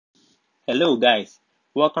Hello guys,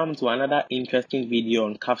 welcome to another interesting video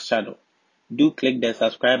on Calf Shadow. Do click the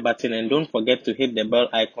subscribe button and don't forget to hit the bell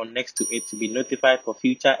icon next to it to be notified for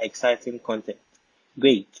future exciting content.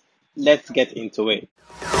 Great, let's get into it.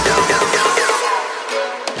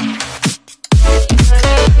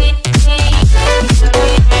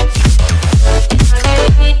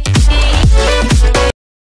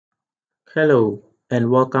 Hello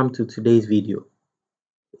and welcome to today's video.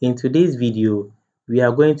 In today's video, we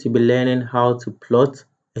are going to be learning how to plot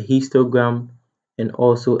a histogram and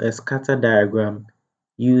also a scatter diagram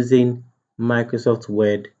using Microsoft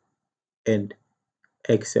Word and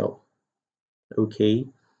Excel. Okay,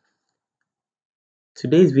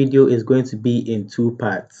 today's video is going to be in two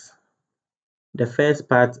parts. The first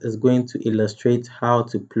part is going to illustrate how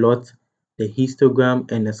to plot the histogram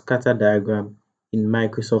and a scatter diagram in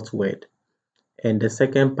Microsoft Word. And the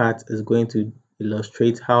second part is going to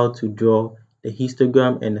illustrate how to draw the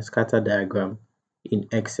histogram and a scatter diagram in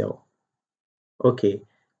Excel. Okay,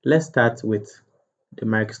 let's start with the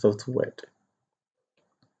Microsoft Word.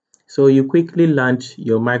 So you quickly launch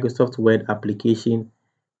your Microsoft Word application,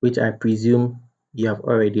 which I presume you have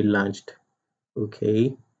already launched.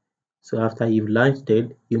 Okay, so after you've launched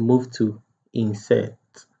it, you move to Insert.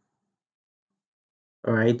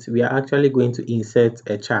 All right, we are actually going to insert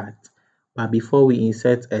a chart. But before we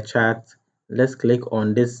insert a chart, let's click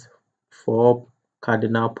on this 4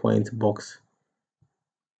 cardinal point box,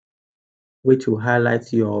 which will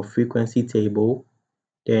highlight your frequency table.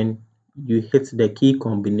 Then you hit the key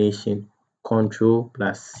combination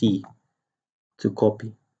Ctrl+C to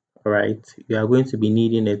copy. All right, you are going to be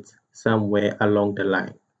needing it somewhere along the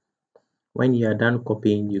line. When you are done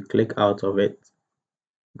copying, you click out of it.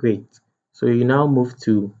 Great. So you now move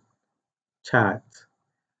to chart.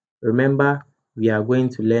 Remember, we are going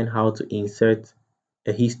to learn how to insert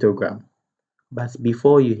a histogram. But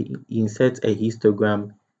before you insert a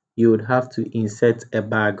histogram, you would have to insert a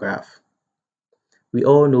bar graph. We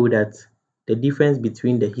all know that the difference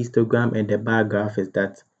between the histogram and the bar graph is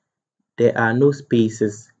that there are no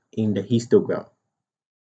spaces in the histogram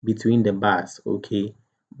between the bars, okay?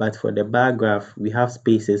 But for the bar graph, we have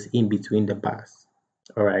spaces in between the bars,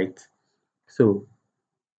 all right? So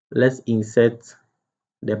let's insert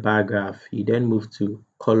the bar graph. You then move to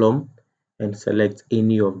column and select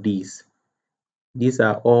any of these. These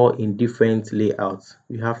are all in different layouts.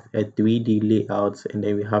 We have a 3D layout and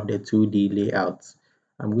then we have the 2D layouts.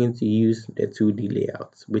 I'm going to use the 2D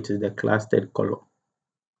layout, which is the clustered column.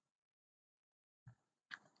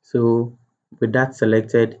 So with that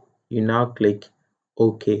selected, you now click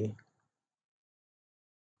OK.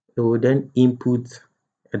 It will then input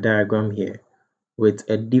a diagram here with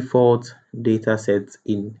a default data set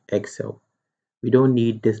in Excel. We don't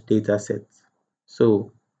need this data set.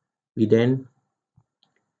 So we then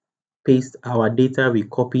paste our data we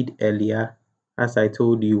copied earlier. As I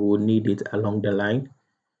told you, we'll need it along the line.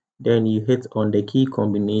 Then you hit on the key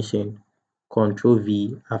combination Ctrl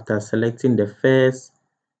V after selecting the first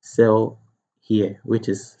cell here, which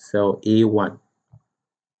is cell A1.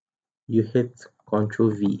 You hit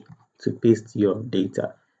Ctrl V to paste your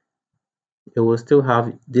data. It will still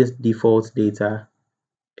have this default data,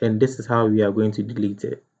 and this is how we are going to delete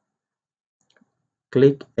it.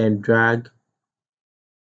 Click and drag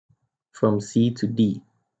from C to D.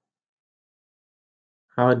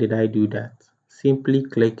 How did I do that? Simply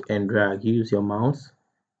click and drag. Use your mouse,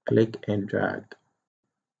 click and drag.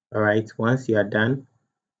 All right, once you are done,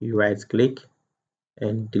 you right click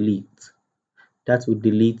and delete. That will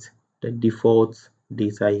delete the default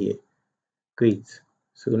data here. Great.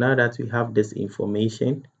 So now that we have this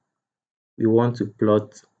information, we want to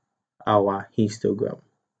plot our histogram.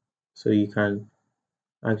 So you can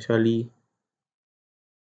actually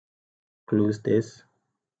close this.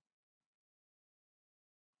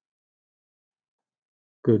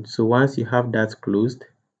 Good. So once you have that closed,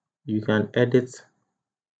 you can edit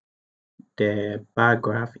the bar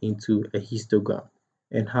graph into a histogram.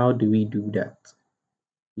 And how do we do that?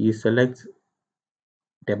 You select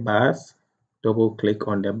the bars, double click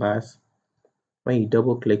on the bars. When you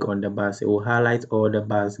double click on the bars, it will highlight all the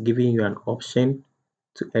bars, giving you an option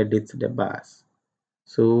to edit the bars.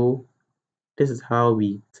 So this is how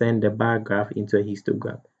we turn the bar graph into a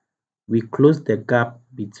histogram. We close the gap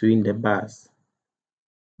between the bars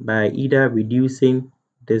by either reducing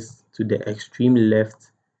this to the extreme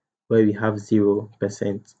left where we have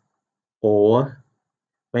 0%, or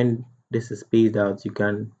when this is spaced out, you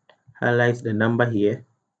can highlight the number here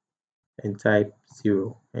and type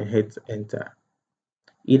 0 and hit enter.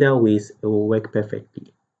 Either ways, it will work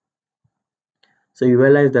perfectly. So you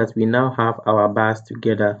realize that we now have our bars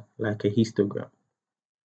together like a histogram.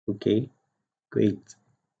 Okay, great.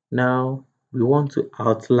 Now we want to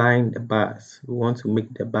outline the bars. We want to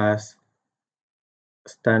make the bars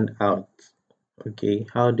stand out. Okay,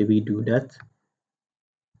 how do we do that?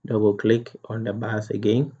 Double click on the bars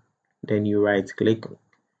again, then you right click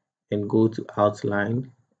and go to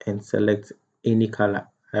outline and select any color.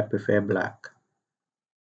 I prefer black.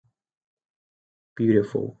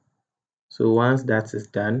 Beautiful. So once that is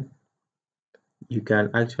done, you can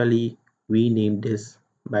actually rename this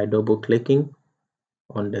by double clicking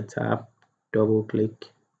on the tab, double click,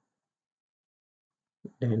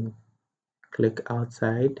 then click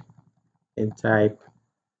outside and type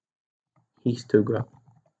histogram.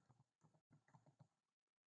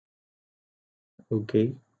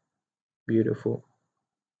 Okay, beautiful.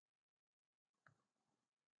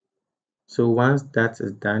 So once that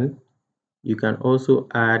is done, you can also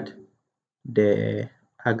add the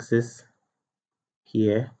axis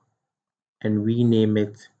here and rename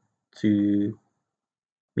it to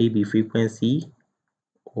maybe frequency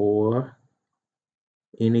or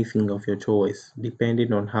anything of your choice,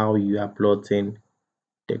 depending on how you are plotting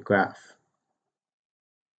the graph.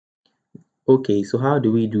 Okay, so how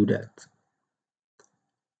do we do that?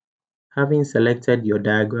 Having selected your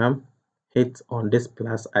diagram, hit on this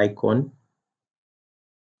plus icon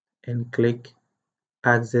and click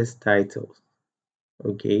axis titles.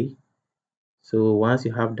 Okay, so once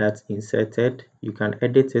you have that inserted, you can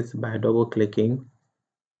edit it by double clicking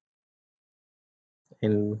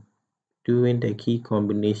and doing the key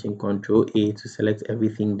combination Control A to select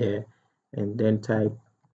everything there and then type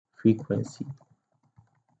frequency.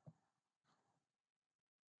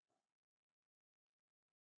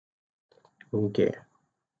 Okay,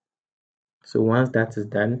 so once that is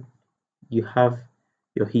done, you have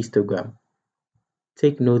your histogram.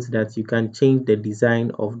 Take note that you can change the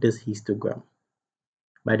design of this histogram.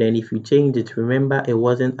 But then if you change it, remember it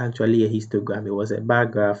wasn't actually a histogram, it was a bar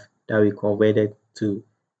graph that we converted to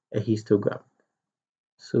a histogram.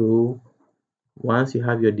 So once you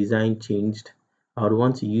have your design changed, I would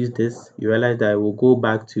want to use this. You realize that I will go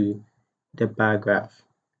back to the bar graph.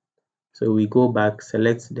 So we go back,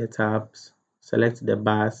 select the tabs, select the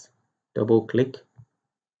bars, double click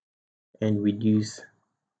and reduce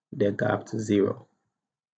the gap to 0.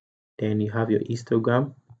 Then you have your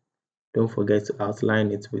histogram. Don't forget to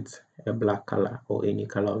outline it with a black color or any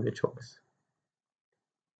color of your choice.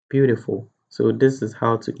 Beautiful. So this is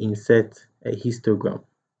how to insert a histogram.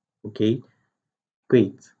 Okay,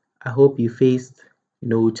 great. I hope you faced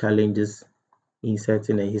no challenges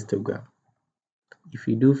inserting a histogram. If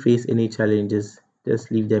you do face any challenges,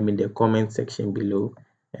 just leave them in the comment section below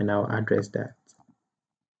and I'll address that.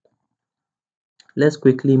 Let's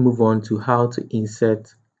quickly move on to how to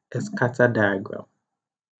insert a scatter diagram.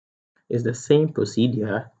 It's the same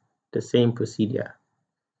procedure,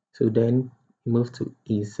 So then move to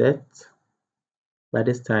insert. By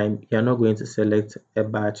this time, you're not going to select a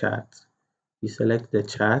bar chart. You select the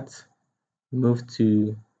chart, move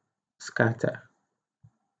to scatter.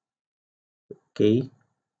 Okay.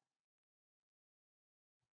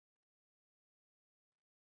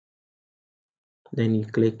 Then you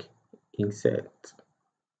click insert.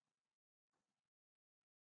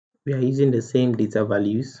 We are using the same data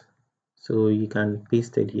values, so you can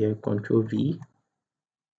paste it here, Control V.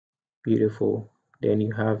 Beautiful. Then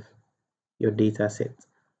you have your data set.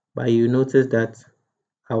 But you notice that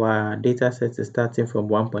our data set is starting from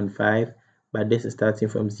 1.5, but this is starting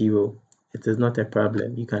from 0. It is not a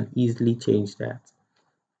problem. You can easily change that.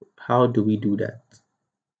 How do we do that?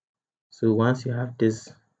 So once you have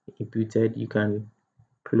this imputed, you can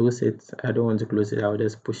close it. I don't want to close it. I'll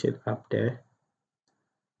just push it up there.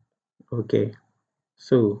 Okay.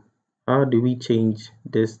 So how do we change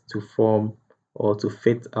this to form or to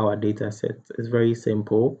fit our data set? It's very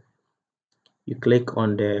simple. You click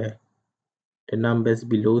on the numbers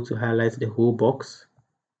below to highlight the whole box.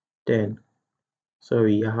 Then,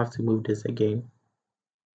 sorry, I have to move this again.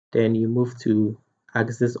 Then you move to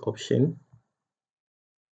axis option.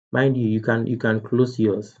 Mind you, you can close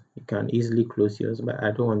yours. You can easily close yours, but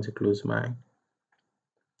I don't want to close mine.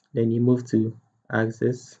 Then you move to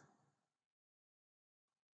axis.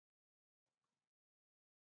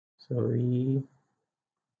 Sorry.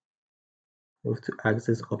 Move to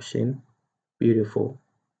axis option. Beautiful.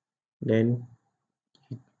 Then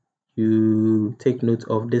you take note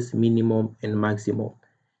of this minimum and maximum.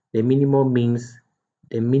 The minimum means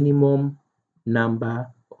the minimum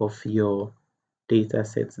number of your data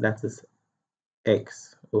sets, that is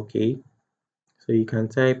X. Okay, so you can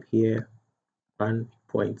type here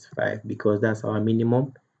 1.5 because that's our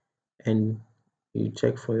minimum, and you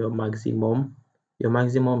check for your maximum. Your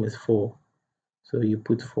maximum is 4. So you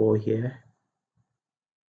put 4 here,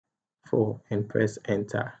 4, and press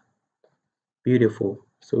enter. Beautiful.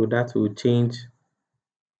 So that will change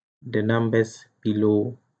the numbers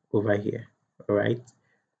below over here. All right.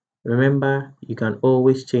 Remember, you can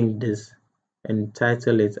always change this and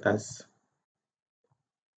title it as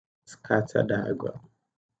scatter diagram.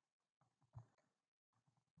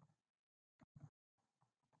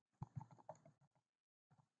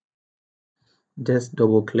 Just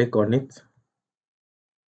double click on it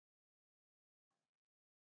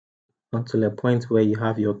until a point where you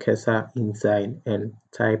have your cursor inside and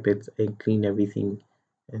type it and clean everything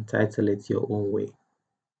and title it your own way.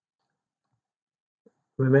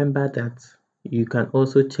 Remember that you can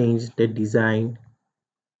also change the design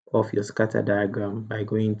of your scatter diagram by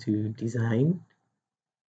going to design,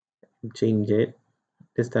 change it.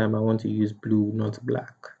 This time I want to use blue, not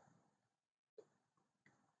black.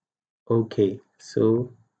 Okay,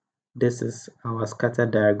 so this is our scatter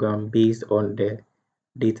diagram based on the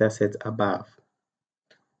data set above.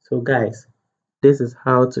 So guys, this is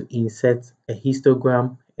how to insert a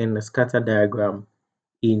histogram and a scatter diagram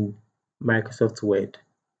in Microsoft Word.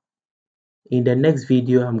 In the next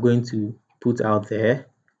video I'm going to put out there,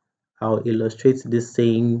 I'll illustrate this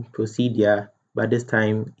same procedure, but this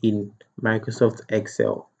time in Microsoft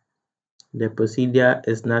Excel. The procedure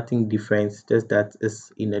is nothing different, just that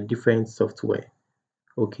it's in a different software.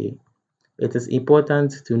 Okay. It is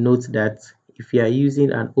important to note that if you are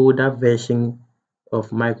using an older version of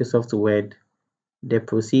Microsoft Word, the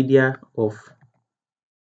procedure of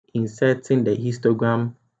inserting the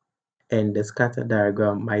histogram and the scatter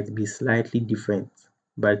diagram might be slightly different,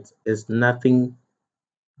 but it's nothing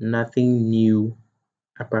new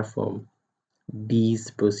apart from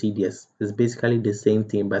these procedures. It's basically the same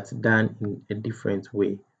thing but done in a different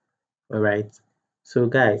way. Alright, so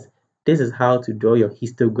guys, this is how to draw your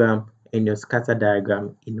histogram and your scatter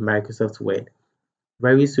diagram in Microsoft Word.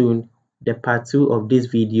 Very soon, the part 2 of this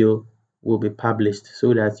video will be published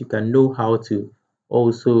so that you can know how to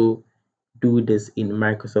also do this in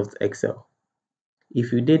Microsoft Excel.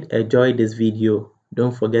 If you did enjoy this video,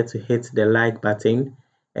 don't forget to hit the like button,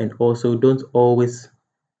 and also don't always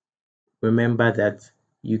remember that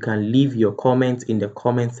you can leave your comments in the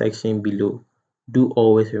comment section below. Do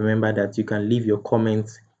always remember that you can leave your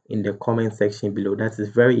comments in the comment section below. That is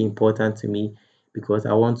very important to me because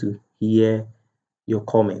I want to hear your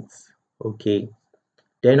comments. Okay,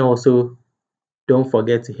 then also don't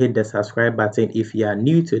forget to hit the subscribe button if you are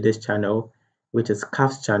new to this channel, which is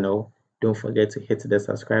CAF's channel. Don't forget to hit the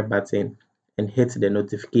subscribe button and hit the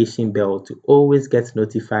notification bell to always get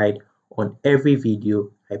notified on every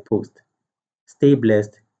video I post. Stay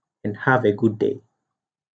blessed and have a good day.